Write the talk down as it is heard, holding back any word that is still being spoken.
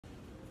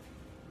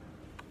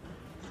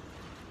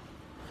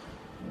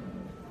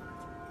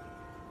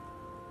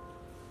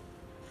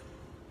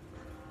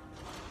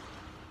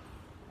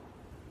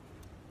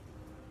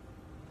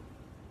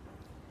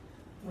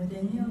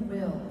Within your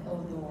will, O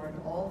Lord,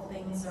 all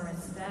things are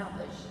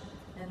established,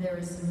 and there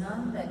is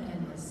none that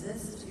can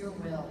resist your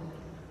will.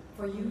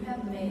 For you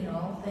have made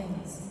all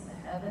things,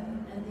 the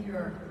heaven and the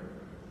earth,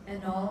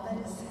 and all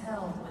that is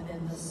held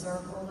within the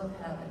circle of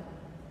heaven.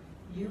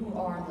 You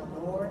are the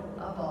Lord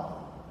of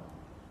all.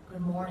 Good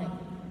morning.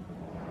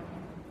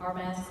 Our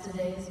Mass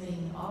today is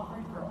being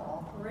offered for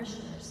all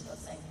parishioners of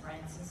St.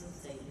 Francis of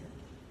Xavier.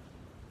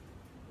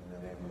 In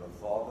the name of the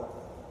Father,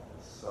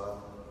 the Son,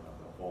 and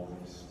the Holy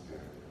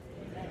Spirit.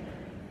 Amen.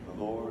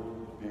 The Lord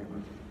be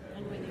with you.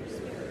 And with your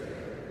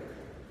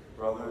spirit.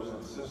 Brothers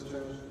and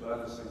sisters, let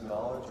us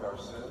acknowledge our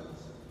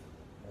sins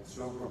and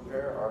so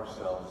prepare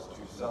ourselves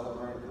to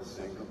celebrate the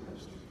sacred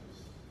mysteries.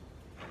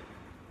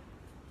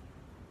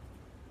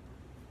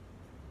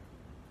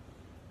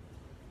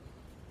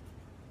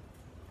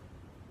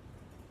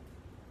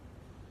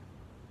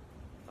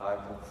 I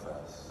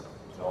confess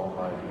to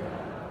Almighty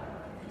God,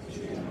 to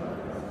you, my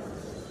brothers and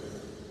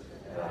sisters,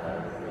 that I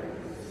have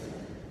greatly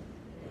sinned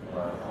in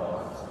my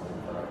thoughts and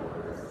in my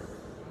words,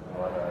 in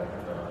what I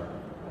have done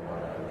and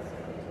what I have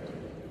failed to do,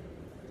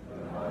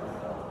 in my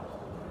thought,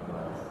 in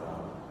my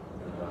thought,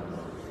 in my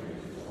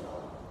mysterious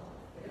thought.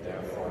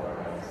 Therefore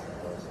I ask the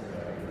Blessed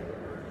Mary, the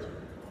Virgin,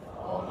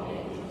 all the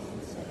angels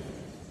and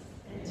saints,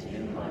 and to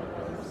you, my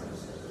brothers and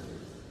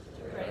sisters,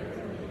 to pray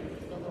for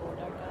me, the Lord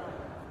our God.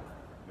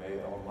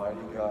 May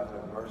Almighty God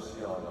have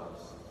mercy on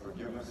us,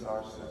 forgive us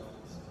our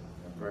sins,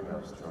 and bring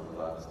us to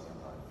everlasting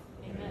life.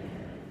 Amen.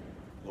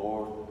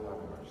 Lord,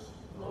 have mercy.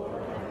 Lord,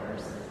 have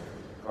mercy.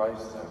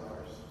 Christ, have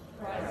mercy.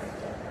 Christ,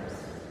 have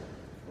mercy.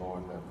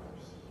 Lord, have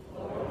mercy.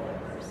 Lord,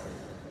 have mercy.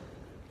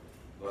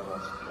 Let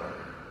us pray.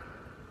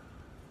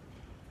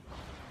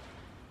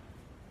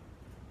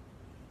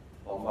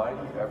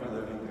 Almighty,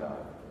 ever-living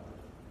God,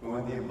 who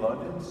in the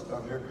abundance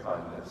of your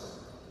kindness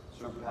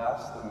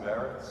surpass the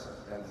merits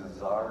and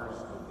desires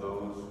of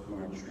those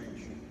who entreat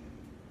you,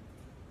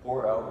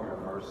 pour out your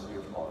mercy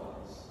upon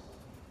us,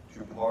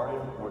 to pardon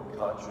what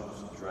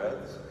conscience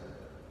dreads,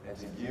 and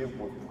to give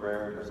what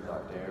prayer does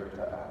not dare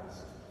to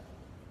ask.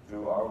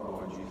 Through our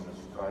Lord Jesus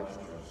Christ,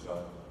 your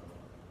Son,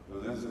 who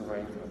lives and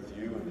reigns with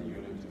you in the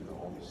unity of the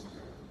Holy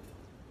Spirit,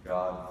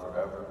 God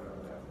forever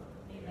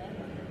and ever.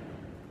 Amen.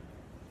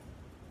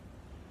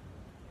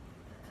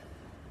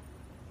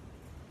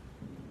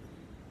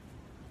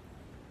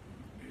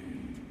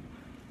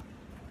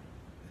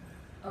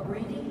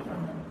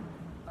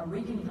 A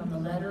reading from the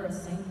letter of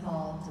St.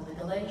 Paul to the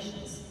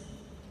Galatians.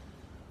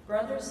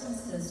 Brothers and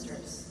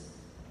sisters,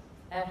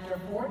 after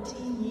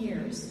 14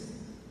 years,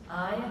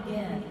 I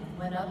again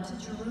went up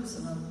to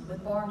Jerusalem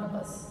with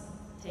Barnabas,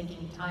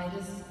 taking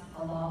Titus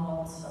along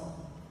also.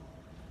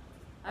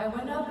 I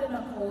went up in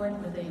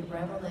accord with a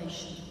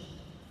revelation,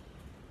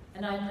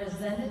 and I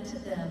presented to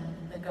them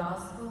the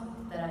gospel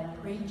that I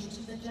preached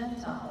to the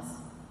Gentiles,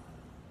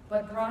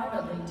 but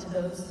privately to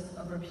those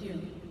of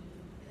repute,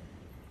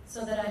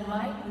 so that I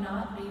might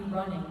not be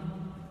running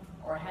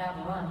or have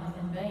run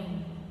in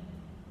vain.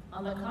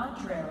 On the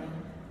contrary,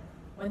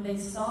 when they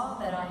saw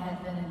that I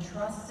had been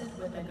entrusted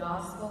with the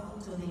gospel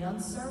to the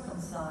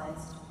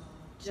uncircumcised,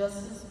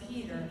 just as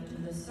Peter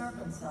to the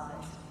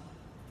circumcised,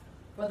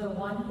 for the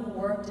one who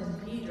worked in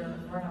Peter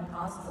for an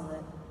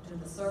apostolate to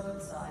the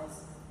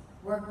circumcised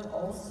worked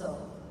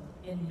also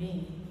in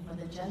me for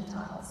the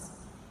Gentiles.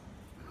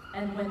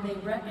 And when they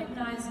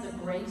recognized the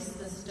grace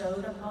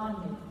bestowed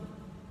upon me,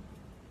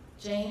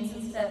 James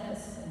and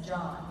Cephas and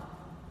John,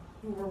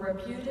 who were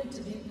reputed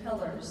to be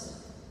pillars,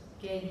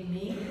 gave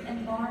me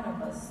and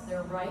Barnabas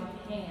their right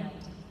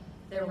hands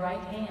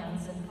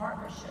in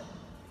partnership,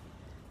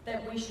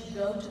 that we should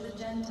go to the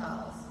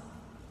Gentiles,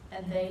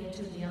 and they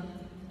to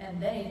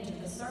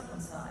the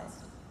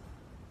circumcised.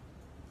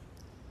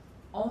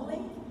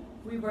 Only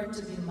we were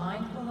to be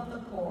mindful of the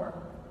poor,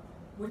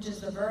 which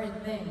is the very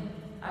thing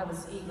I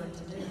was eager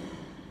to do.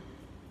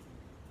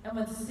 And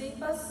when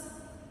Cephas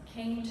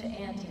came to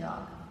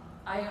Antioch,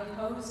 I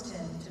opposed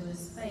him to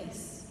his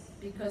face,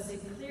 because he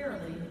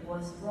clearly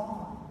was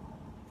wrong.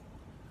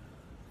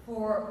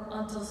 For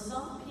until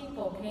some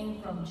people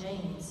came from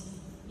James,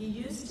 he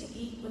used to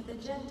eat with the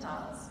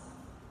Gentiles.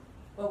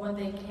 But when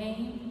they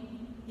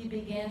came, he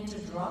began to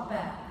draw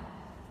back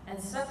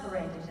and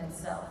separated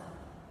himself,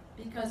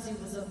 because he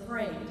was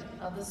afraid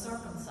of the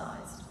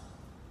circumcised.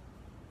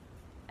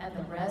 And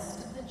the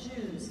rest of the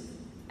Jews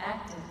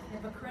acted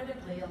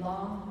hypocritically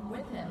along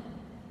with him,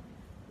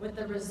 with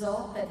the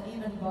result that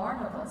even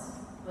Barnabas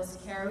was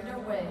carried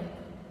away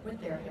with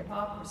their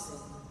hypocrisy.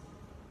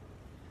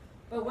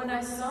 But when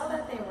I saw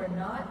that they were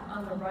not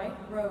on the right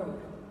road,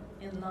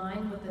 in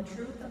line with the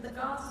truth of the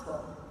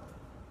gospel,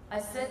 I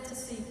said to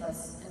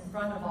Cephas in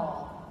front of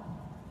all,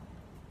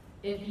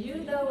 if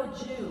you, though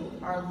a Jew,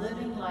 are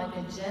living like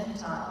a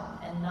Gentile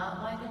and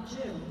not like a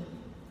Jew,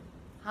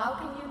 how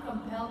can you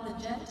compel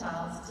the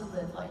Gentiles to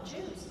live like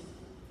Jews?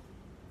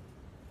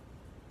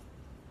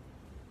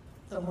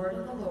 The word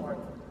of the Lord.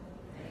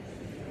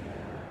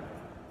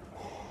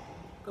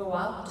 Go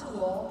out to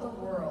all the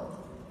world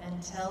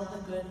and tell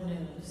the good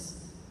news.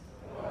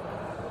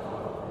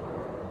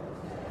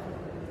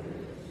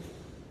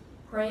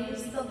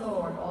 Praise the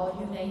Lord, all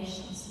you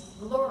nations.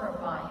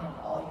 Glorify him,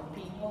 all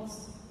you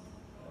peoples.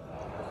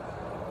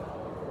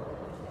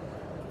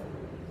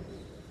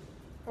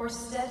 For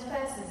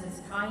steadfast is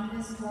his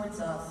kindness towards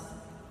us,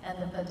 and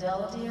the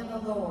fidelity of the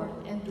Lord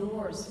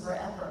endures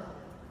forever.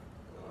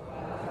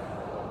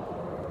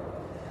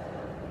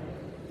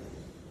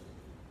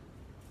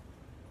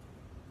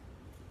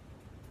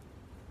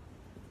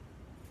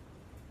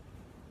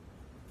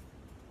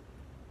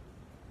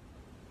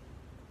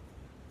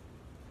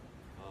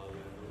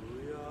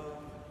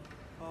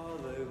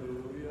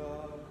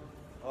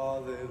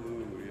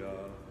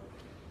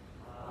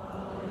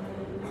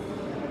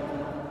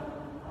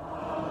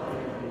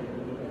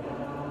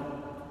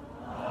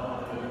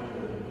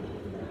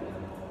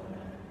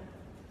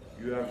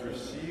 You have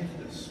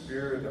received the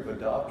spirit of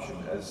adoption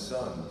as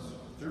sons,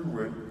 through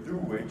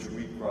which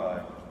we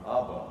cry,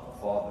 Abba,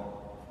 Father.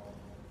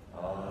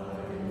 Alleluia, alleluia,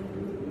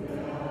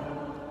 alleluia.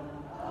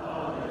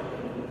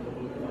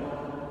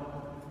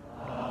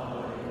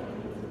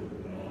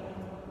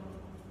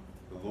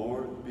 The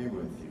Lord be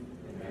with you.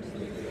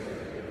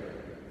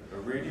 A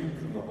reading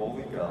from the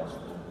Holy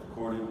Gospel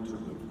according to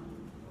Luke.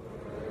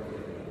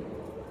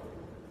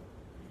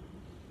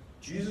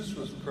 Jesus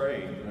was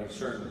praying in a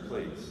certain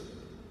place.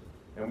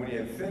 And when he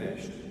had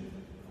finished,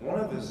 one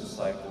of his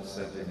disciples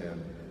said to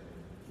him,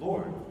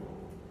 Lord,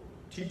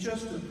 teach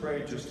us to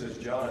pray just as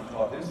John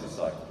taught his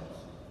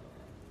disciples.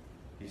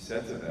 He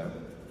said to them,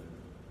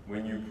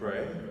 when you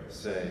pray,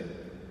 say,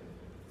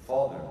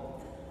 Father,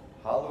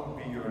 hallowed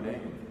be your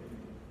name.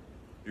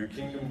 Your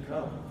kingdom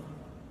come.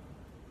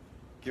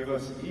 Give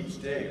us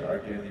each day our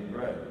daily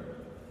bread,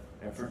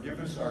 and forgive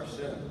us our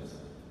sins.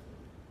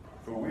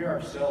 For we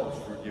ourselves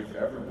forgive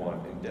everyone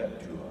in debt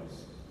to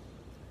us.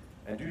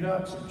 And do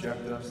not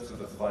subject us to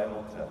the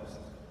final test.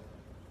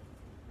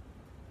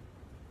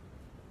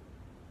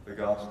 The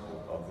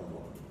Gospel of the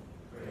Lord.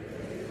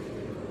 Praise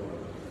the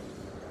Lord.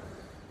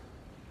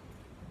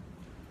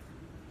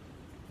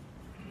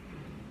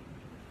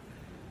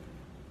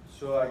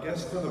 So I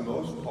guess for the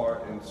most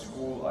part in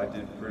school I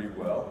did pretty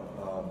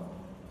well.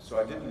 So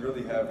I didn't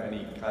really have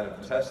any kind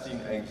of testing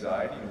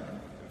anxiety.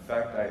 In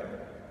fact,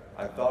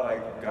 I thought I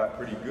got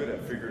pretty good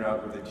at figuring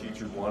out what the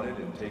teacher wanted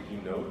and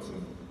taking notes,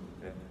 and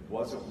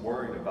wasn't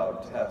worried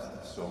about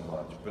tests so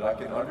much. But I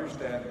can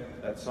understand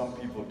that some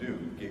people do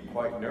get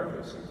quite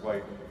nervous and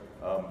quite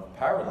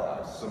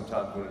paralyzed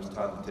sometimes when it's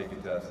time to take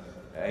a test.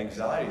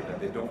 Anxiety that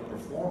they don't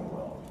perform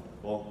well.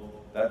 Well,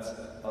 that's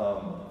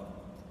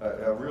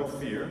a real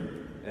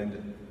fear,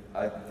 and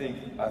I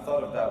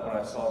thought of that when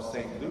I saw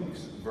St.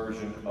 Luke's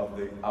version of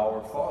the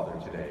Our Father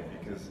today,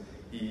 because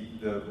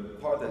the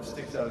part that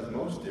sticks out as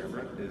most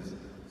different is,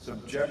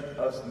 subject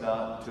us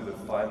not to the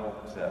final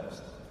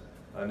test.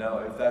 Now,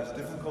 if that's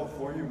difficult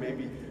for you,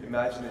 maybe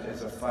imagine it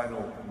as a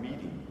final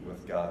meeting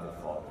with God the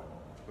Father.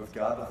 With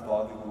God the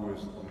Father who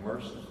is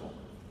merciful.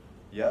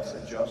 Yes,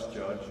 a just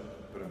judge,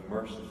 but a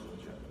merciful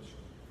judge.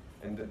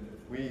 And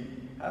we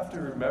have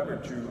to remember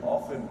to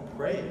often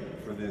pray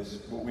for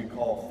this, what we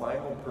call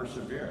final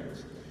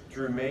perseverance,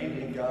 to remain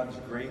in God's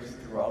grace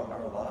throughout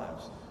our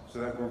lives, so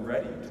that we're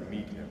ready to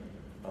meet him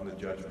on the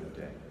judgment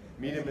day.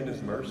 Meet him in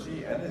his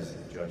mercy and his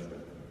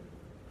judgment.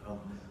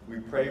 We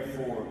pray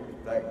for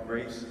that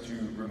grace to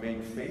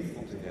remain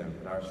faithful to him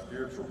in our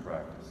spiritual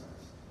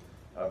practices.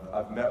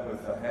 I've met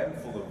with a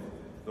handful of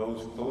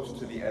those close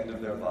to the end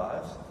of their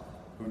lives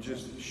who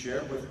just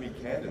shared with me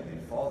candidly,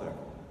 Father,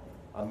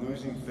 I'm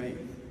losing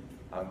faith.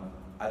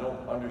 I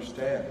don't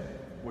understand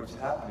what's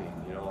happening.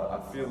 You know, I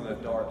feel in a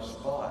dark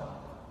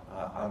spot.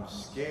 I'm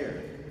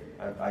scared.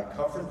 I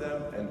comfort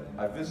them and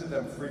I visit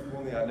them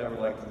frequently. I never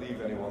like to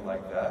leave anyone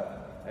like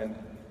that. And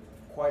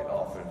quite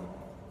often,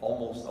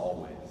 almost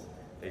always,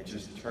 they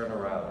just turn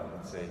around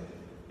and say,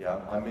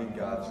 yeah, I'm in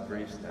God's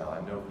grace now.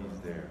 I know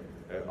he's there.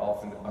 They're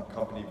often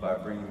accompanied by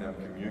bringing them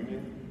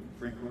communion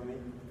frequently,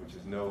 which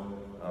is no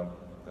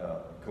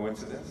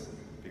coincidence,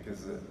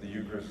 because the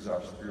Eucharist is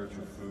our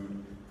spiritual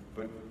food.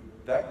 But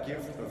that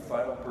gift of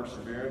final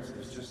perseverance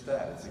is just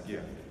that. It's a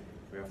gift.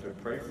 We have to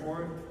pray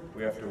for it.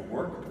 We have to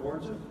work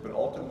towards it. But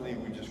ultimately,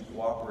 we just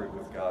cooperate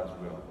with God's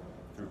will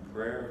through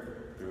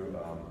prayer, through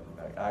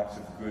acts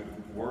of good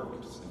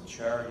works and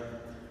charity,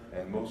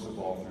 and most of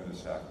all through the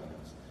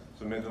sacraments.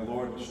 So may the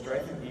Lord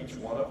strengthen each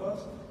one of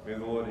us. May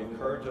the Lord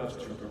encourage us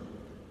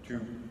to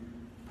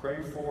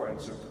pray for and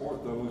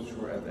support those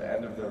who are at the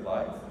end of their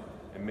life.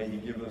 And may he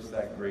give us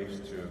that grace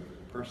to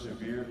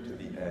persevere to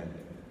the end,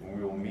 when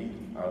we will meet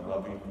our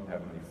loving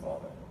Heavenly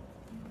Father.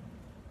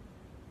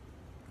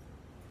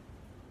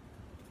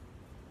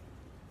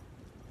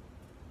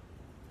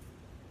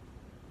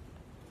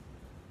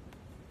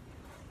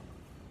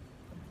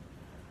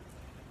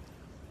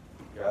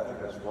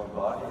 Gathered as one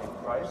body in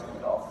Christ,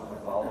 we offer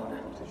the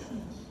following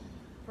petitions.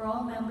 For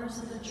all members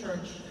of the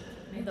Church,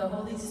 may the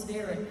Holy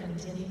Spirit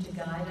continue to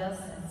guide us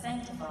and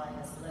sanctify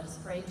us. Let us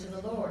pray to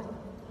the Lord.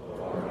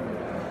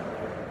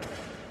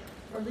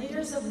 For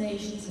leaders of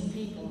nations and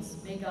peoples,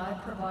 may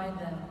God provide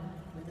them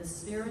with the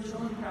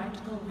spiritual and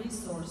practical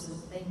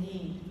resources they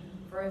need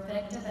for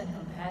effective and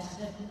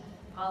compassionate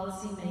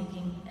policy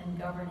making, and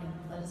governing.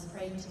 Let us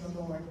pray to the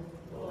Lord.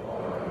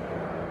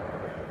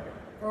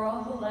 For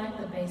all who lack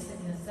the basic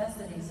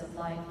necessities of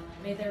life,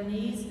 may their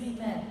needs be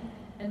met,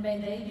 and may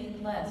they be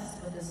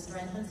blessed with the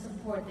strength and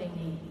support they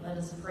need. Let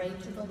us pray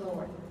to the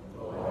Lord.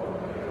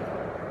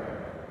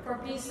 For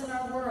peace in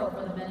our world,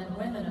 for the men and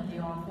women of the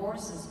armed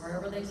forces,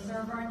 wherever they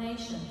serve our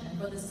nation, and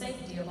for the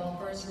safety of all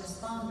first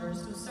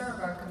responders who serve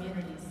our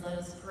communities, let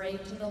us pray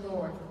to the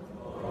Lord.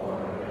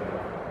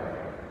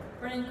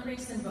 For an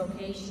increase in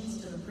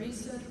vocations to the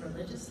priesthood,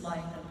 religious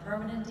life, and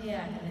permanent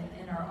diaconate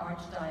in our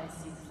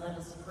archdiocese, let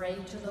us pray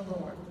to the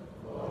Lord.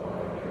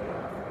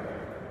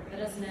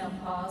 Let us now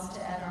pause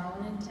to add our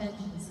own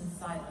intentions in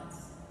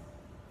silence.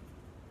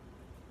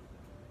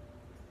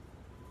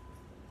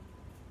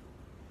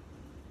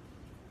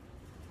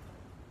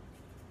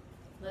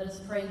 Let us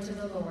pray to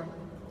the Lord.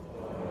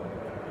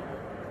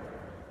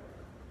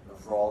 And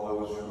for all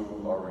those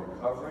who are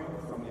recovering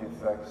from the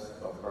effects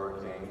of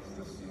hurricanes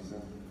this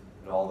season,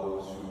 and all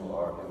those who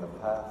are in the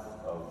path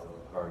of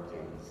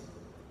hurricanes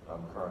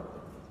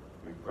currently,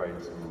 we pray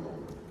to the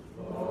Lord.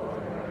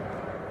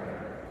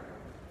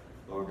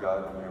 Lord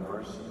God, in your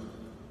mercy,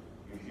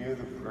 you hear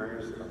the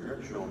prayers of your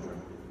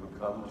children who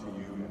come to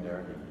you in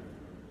their need.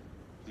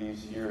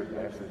 Please hear and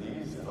answer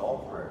these and all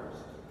prayers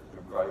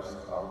through Christ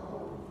our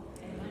Lord.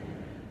 Amen.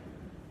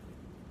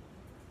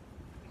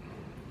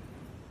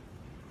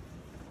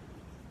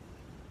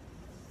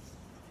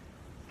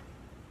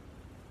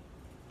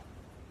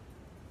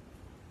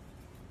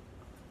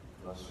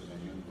 Blessed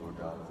are you, Lord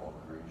God of all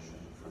creation,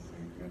 for through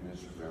your goodness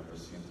we have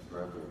received the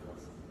bread of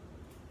life.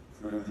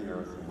 Fruit of the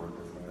earth and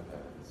worketh from the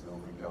heavens, it will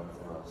become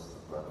for us the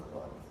bread of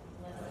life.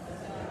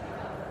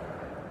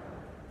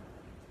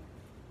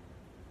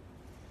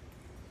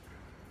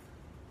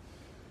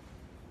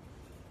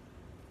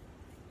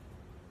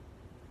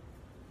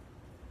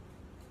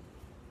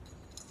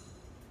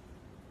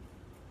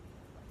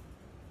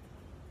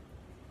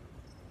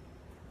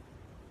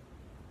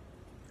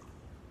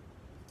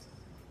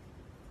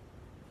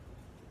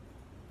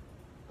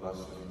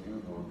 Blessed are you,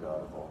 Lord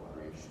God of all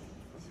creation,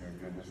 for through your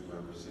goodness we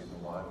have received the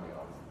wine we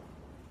offer.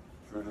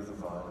 Fruit of the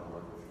vine and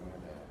work of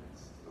human hands,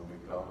 it will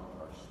become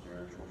our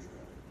spiritual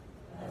strength.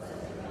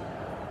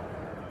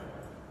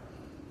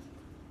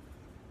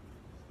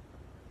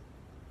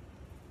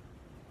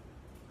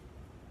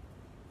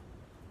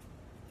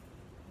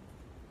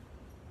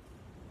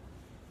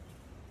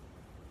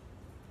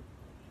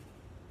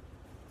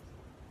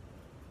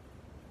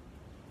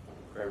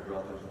 Pray,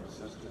 brothers and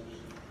sisters,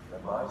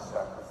 that my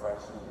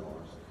sacrifice and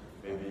yours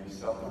may be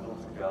acceptable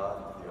to God,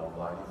 the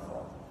Almighty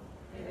Father.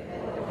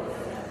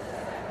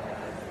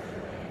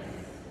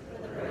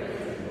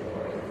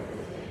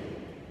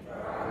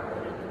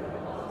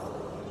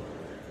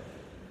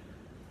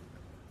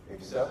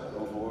 Accept,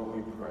 O Lord,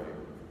 we pray,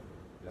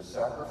 the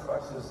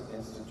sacrifices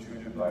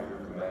instituted by your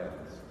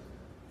commands,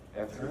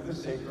 and through the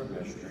sacred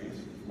mysteries,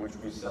 which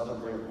we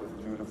celebrate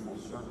with dutiful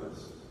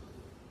service,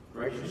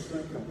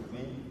 graciously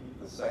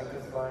complete the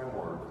sanctifying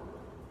work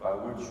by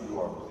which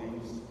you are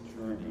pleased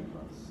to redeem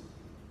us.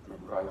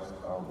 Through Christ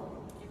our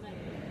Lord. Amen.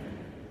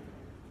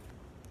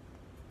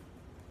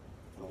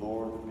 The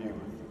Lord be with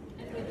you.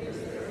 And with your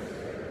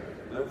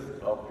spirit.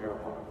 Lift up your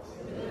hearts.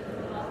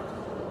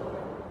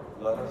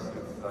 Let us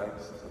give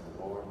thanks to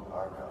the Lord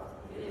our God.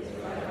 It is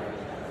right and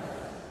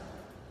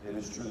just. It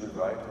is truly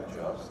right and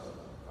just,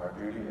 our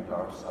duty and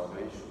our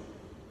salvation,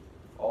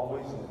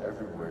 always and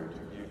everywhere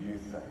to give you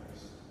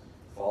thanks,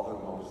 Father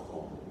most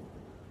holy,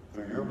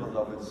 through your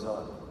beloved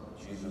Son,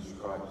 Jesus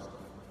Christ,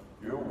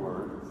 your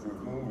Word, through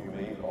whom you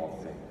made all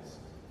things,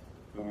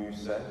 whom you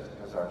sent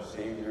as our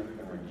Savior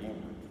and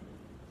Redeemer,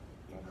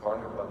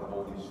 incarnate by the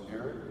Holy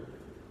Spirit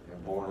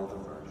and born of the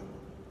Virgin.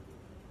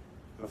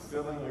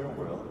 Fulfilling your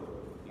will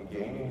and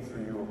gaining for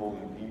you a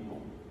holy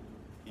people,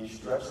 he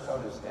stretched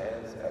out his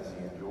hands as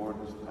he endured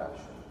his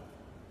passion,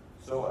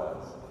 so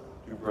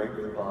as to break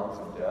the bonds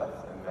of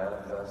death and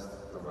manifest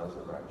the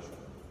resurrection.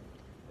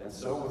 And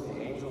so with the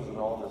angels and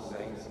all the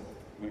saints,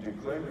 we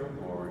declare your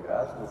glory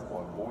as with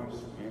one voice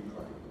we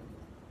acclaim.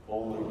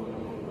 Holy, holy,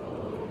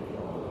 holy,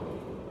 holy,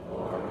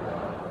 Lord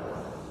God of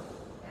hosts,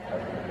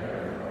 heaven and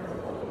earth are the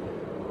holy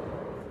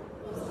Lord.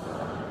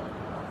 Hosanna in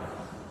the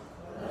highest.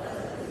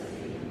 Blessed is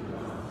he who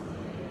comes in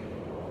the name of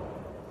the Lord.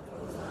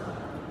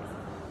 Hosanna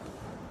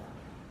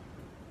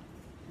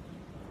in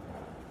the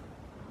highest.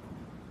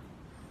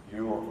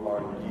 You are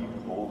indeed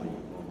holy,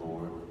 O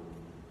Lord,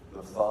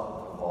 the fount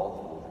of all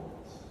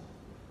holiness.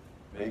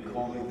 Make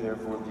holy,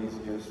 therefore, these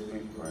gifts, we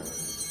pray,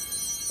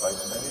 by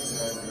sending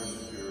down your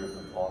Spirit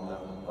upon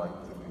them like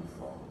the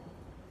dewfall,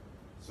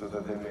 so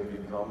that they may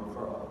become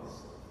for us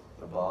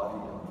the body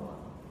and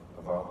blood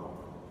of our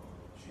Lord,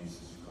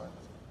 Jesus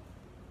Christ.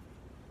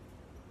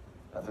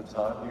 At the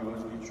time he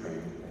was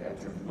betrayed and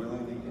entered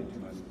willingly into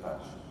his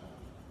passion,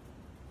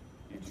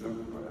 he took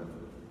bread,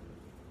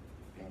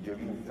 and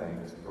giving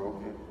thanks,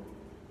 broke it,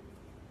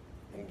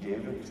 and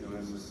gave it to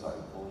his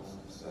disciples,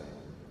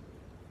 saying,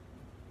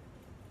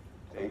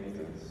 "Take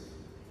this,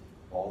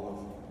 all of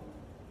you,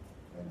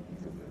 and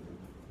eat of it.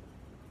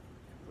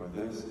 For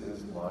this this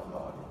is my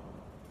body,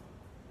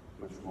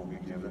 which will be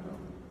given up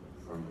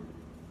for you.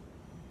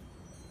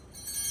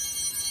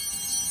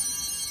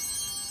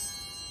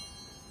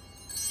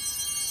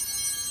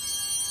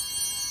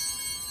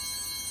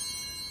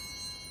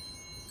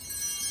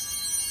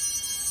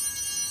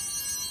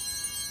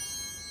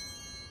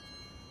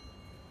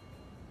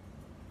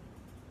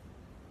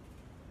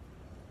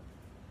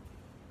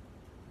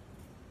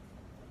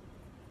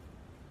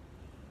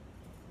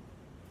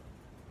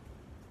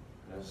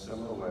 In a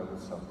similar way, when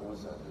supper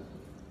was ended,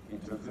 he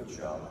took the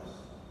chalice,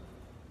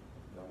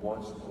 and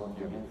once more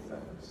giving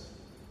thanks,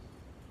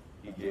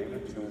 he gave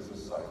it to his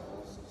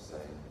disciples,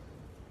 saying,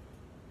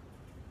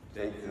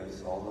 "Take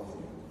this, all of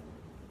you,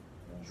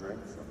 and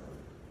drink from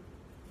it.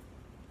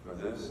 For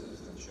this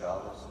is the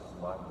chalice of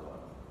my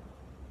blood,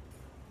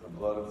 the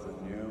blood of the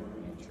new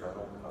and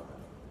eternal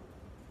covenant,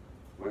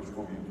 which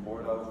will be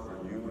poured out for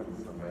you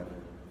and for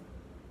many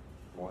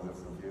for the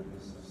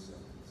forgiveness of sins.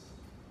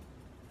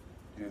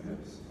 Do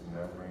this in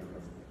memory of me."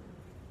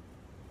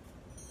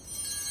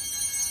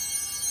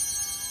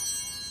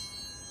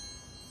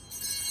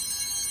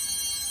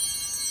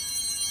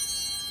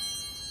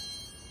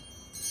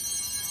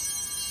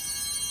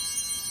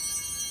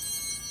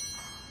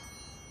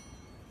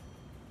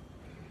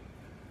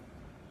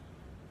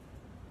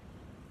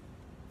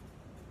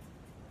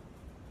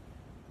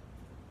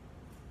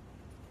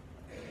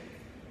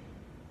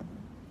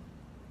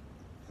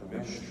 The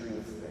mystery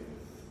of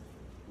faith.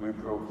 We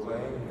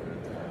proclaim your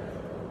death.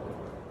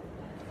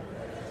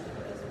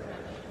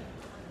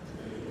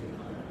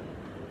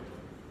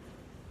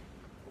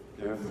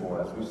 Therefore,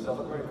 as we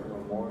celebrate the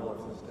memorial of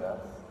his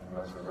death and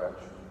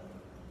resurrection,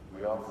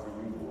 we offer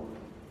you, Lord,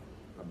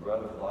 the bread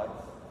of life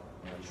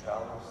and the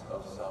chalice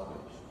of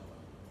salvation,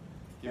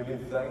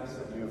 giving thanks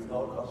that you have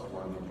held us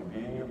worthy to be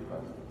in your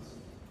presence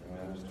and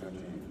minister to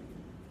you.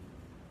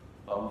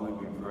 Humbly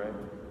we pray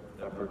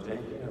that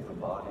partaking of the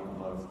body and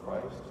blood of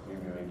Christ, we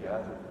may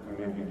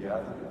be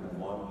gathered into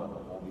one by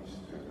the Holy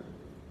Spirit.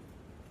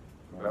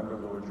 Remember,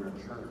 Lord, your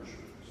church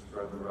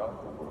spread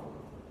throughout the world,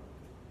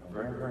 and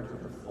bring her to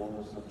the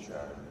fullness of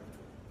charity,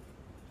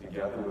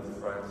 together with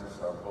Francis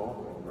our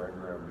Pope and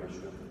Gregory our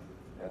Bishop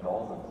and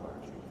all the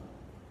clergy.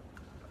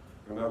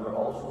 Remember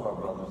also our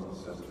brothers and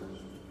sisters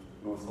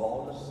who have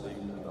fallen asleep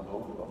in the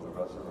hope of the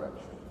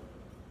resurrection,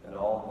 and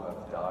all who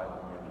have died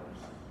in your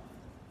mercy.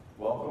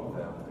 Welcome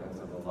them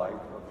into the light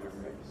of your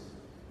face.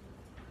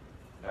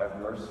 Have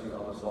mercy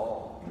on us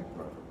all, we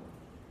pray,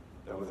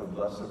 that with the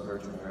Blessed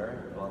Virgin Mary,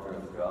 Mother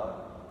of God,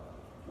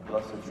 the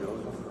Blessed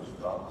Joseph, her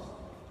spouse,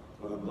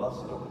 with the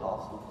blessed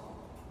apostles,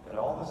 and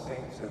all the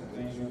saints that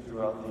please you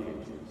throughout the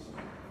ages,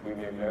 we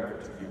may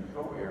merit to be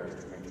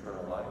co-heirs to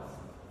eternal life,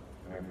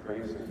 and may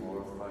praise and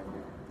glorify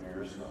you through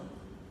your Son,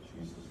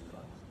 Jesus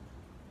Christ.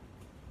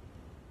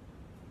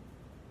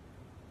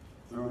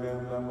 Through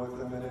him, and with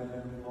him, and in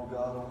him, O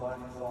God,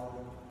 Almighty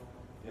Father,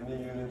 in the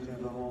unity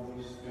of the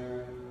Holy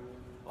Spirit,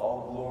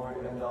 all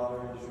glory and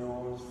honor is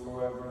yours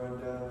forever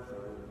and ever.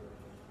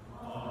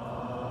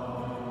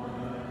 Amen.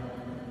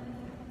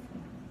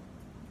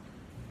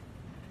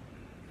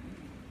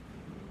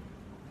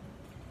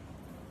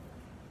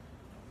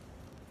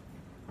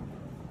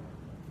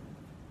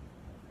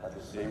 At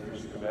the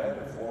Savior's command,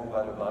 informed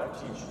by divine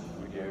teaching,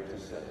 we dare to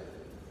say,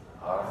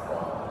 Our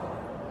Father,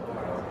 who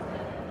art in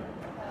heaven,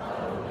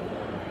 hallowed be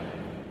thy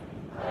name.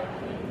 Thy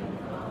kingdom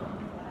come,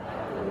 thy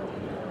will be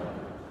done,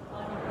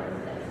 on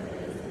earth as it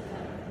is in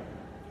heaven.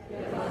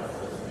 Give us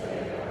this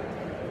day our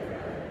daily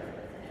bread,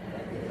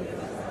 and forgive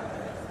us our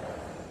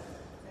trespasses,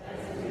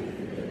 as we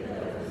forgive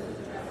those who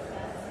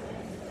trespass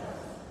against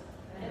us.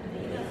 And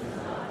lead us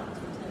not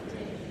into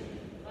temptation,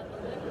 but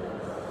deliver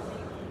us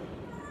from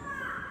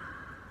evil.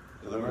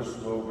 Deliver us,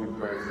 Lord, we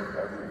pray, from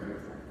every evil.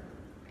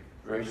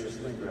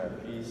 Graciously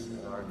grant peace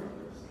in our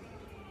days,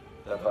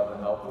 that by the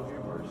help of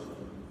your mercy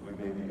we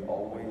may be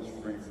always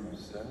free from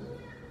sin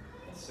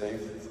and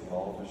safe from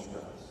all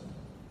distress,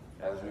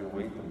 as we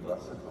await the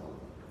blessed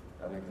hope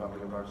and the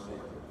coming of our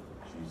Savior,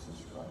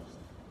 Jesus Christ.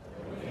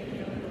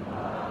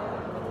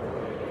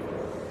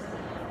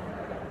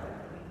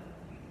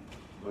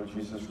 Lord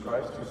Jesus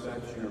Christ, who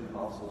said to your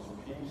apostles,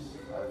 "Peace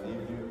I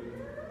leave you,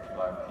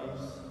 my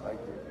peace I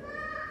give you."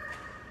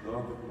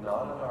 Look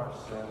not on our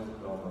sins,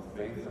 but on the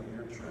faith of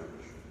your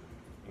church,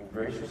 and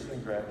graciously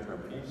grant her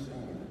peace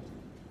and unity,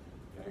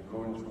 in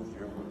accordance with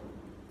your will,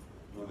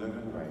 who live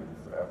and reign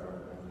forever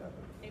and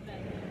ever.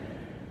 Amen.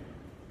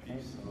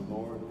 Peace of the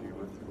Lord be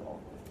with you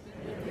all.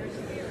 And with your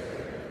spirit.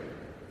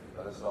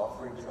 Let us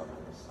offer each other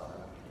the sign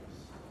of peace.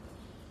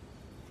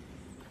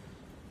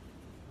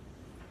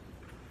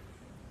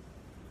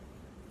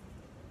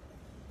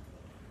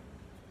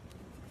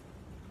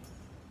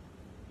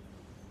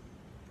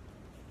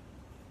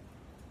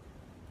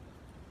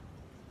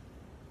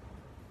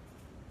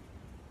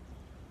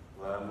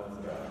 Lamb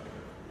of God,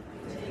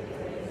 take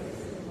away the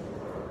sins of the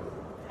world.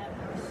 Have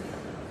mercy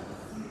on us.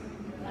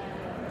 Lamb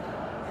of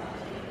God,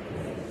 take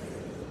away the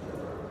sins of the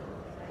world.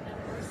 Have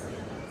mercy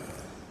on us.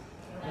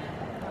 Lamb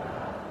of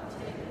God,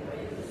 take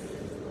away the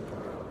sins of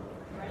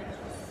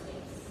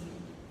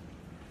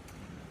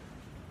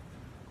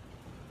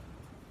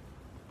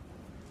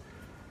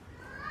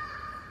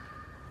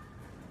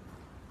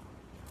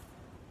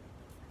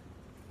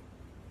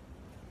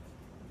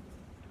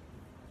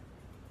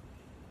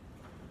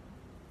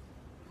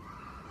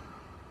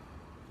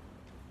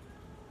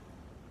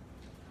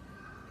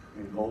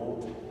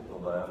Behold the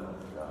Lamb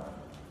of God.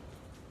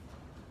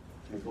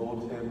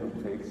 Behold him who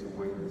takes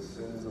away the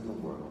sins of the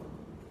world.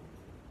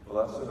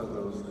 Blessed are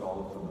those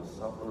called to the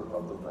supper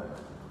of the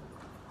Lamb.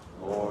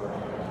 Lord, I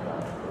am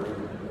not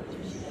worthy that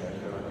you should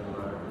enter into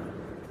my room,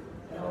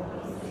 and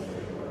only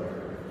say a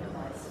word, and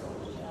my soul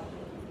shall be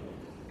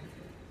healed.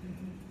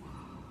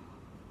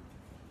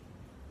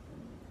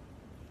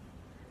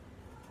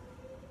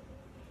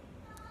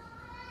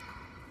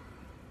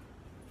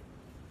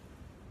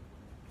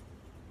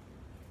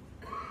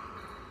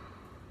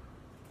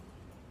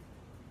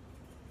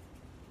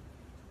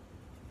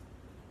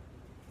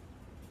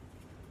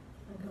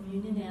 The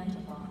Communion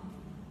Antiphon.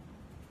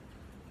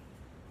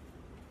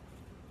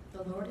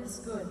 The Lord is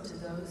good to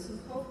those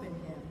who hope in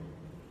him,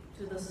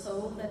 to the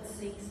soul that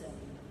seeks him.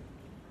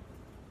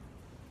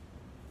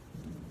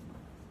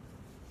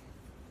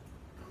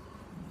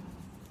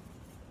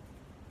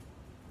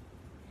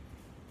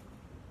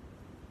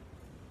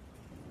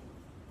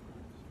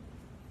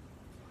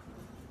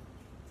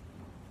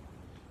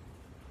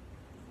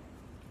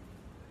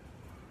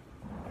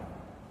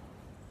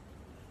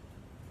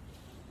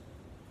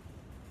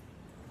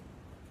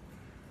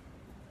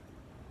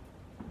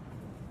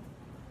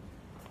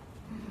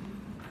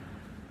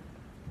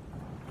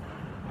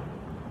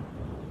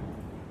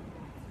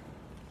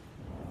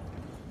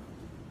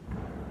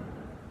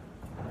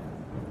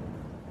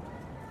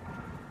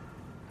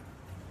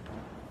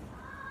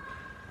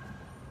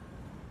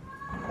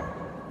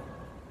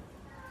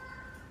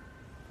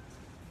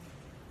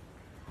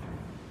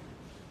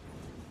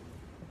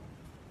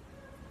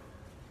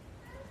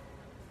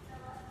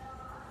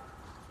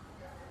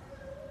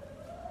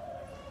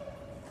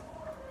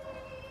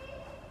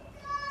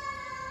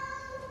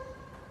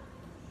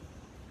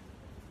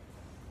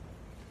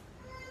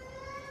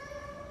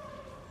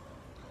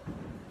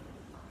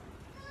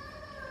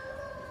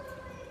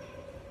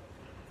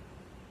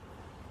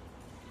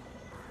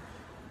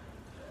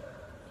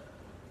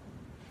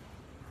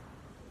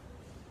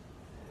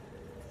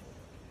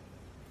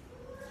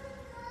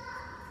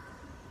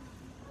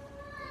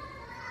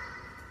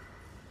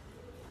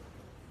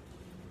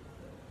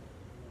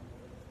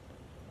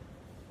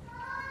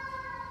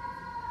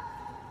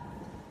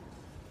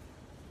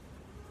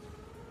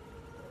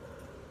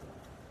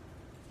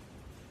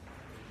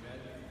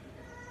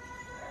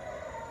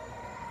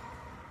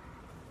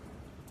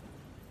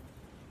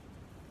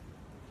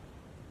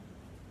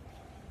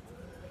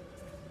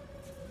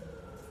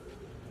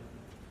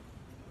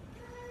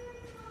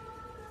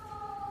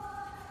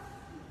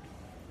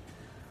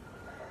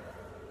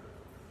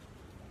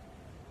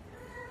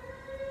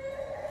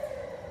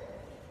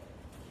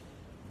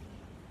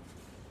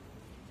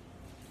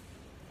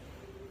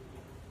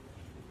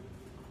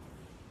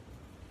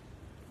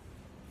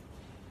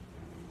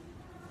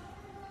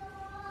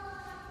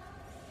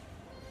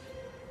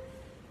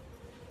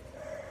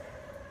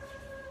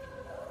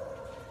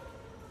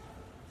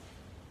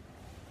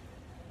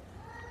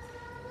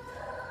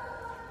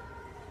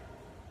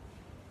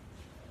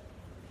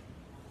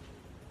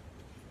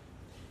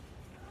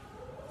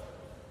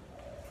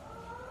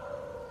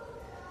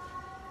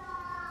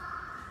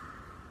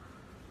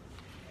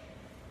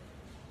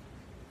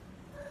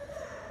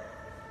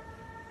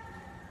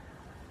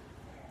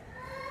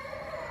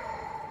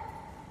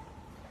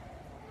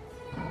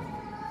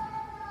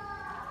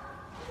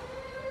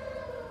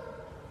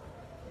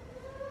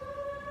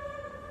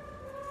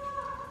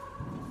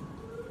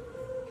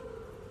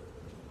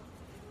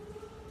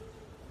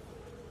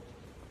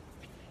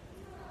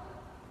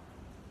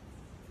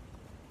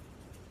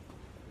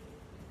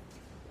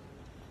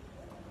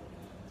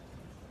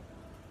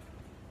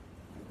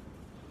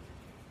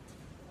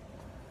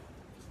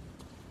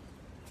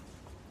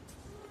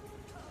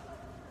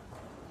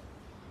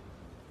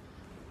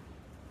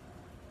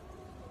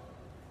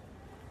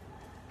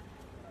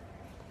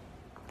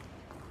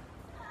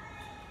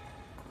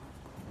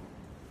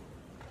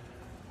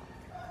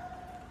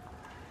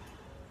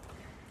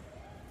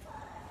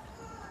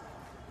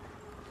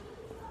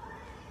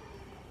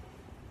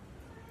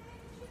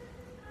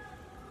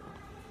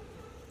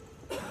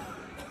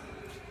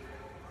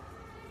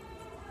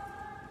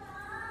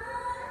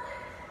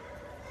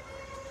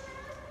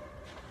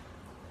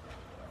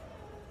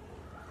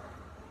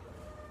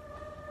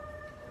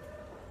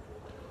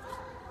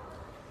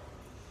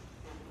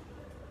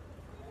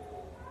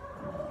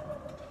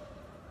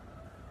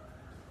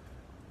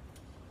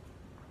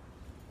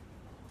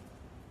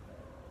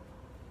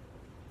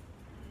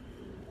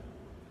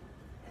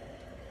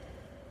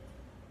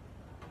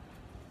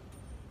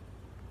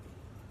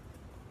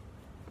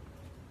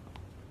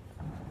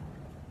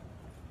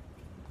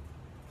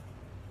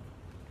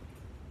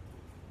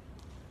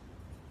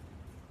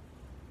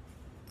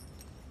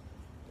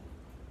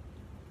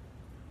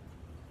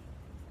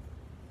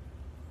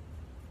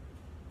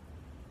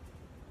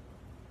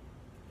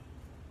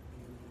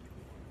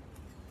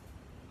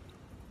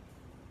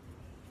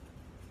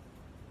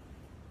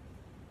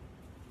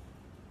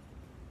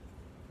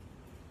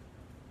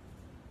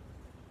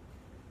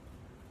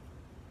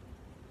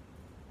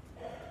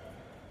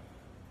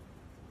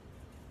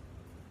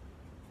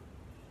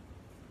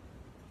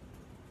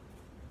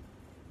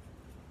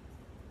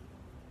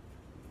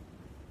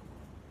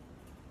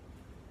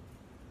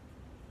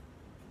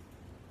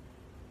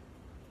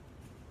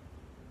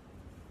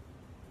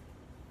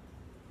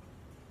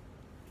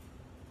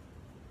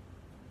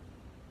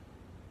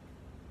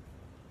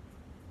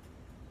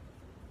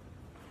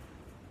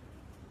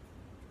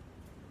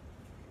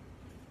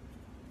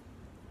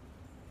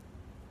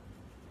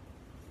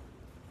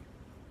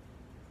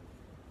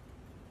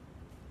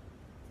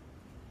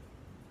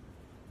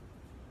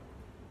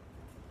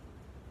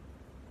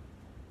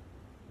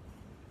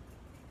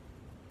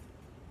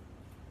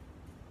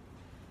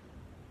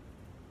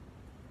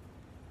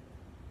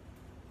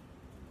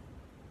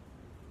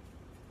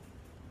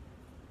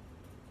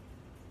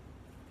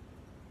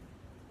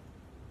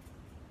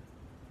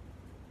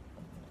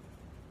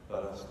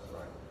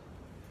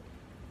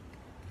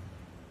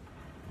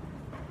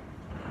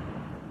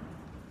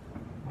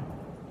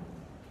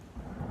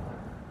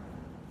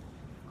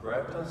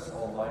 grant us,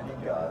 Almighty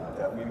God,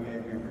 that we may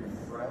be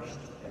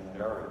refreshed and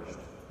nourished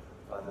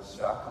by the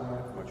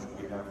sacrament which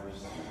we have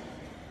received,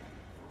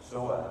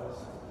 so as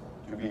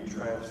to be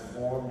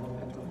transformed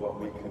into what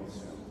we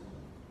consume,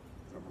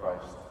 through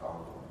Christ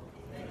our Lord.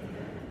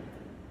 Amen.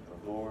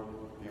 The Lord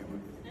be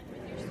with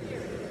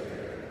you.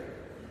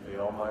 May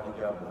Almighty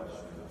God bless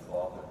you, the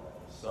Father,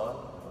 the Son,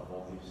 and the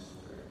Holy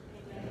Spirit.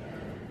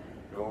 Amen.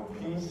 Go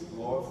in peace,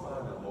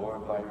 glorify the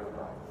Lord by your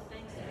life.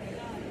 Thanks be to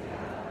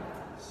God.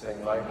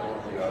 Saint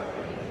Michael the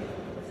Archangel,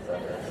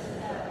 defend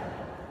us.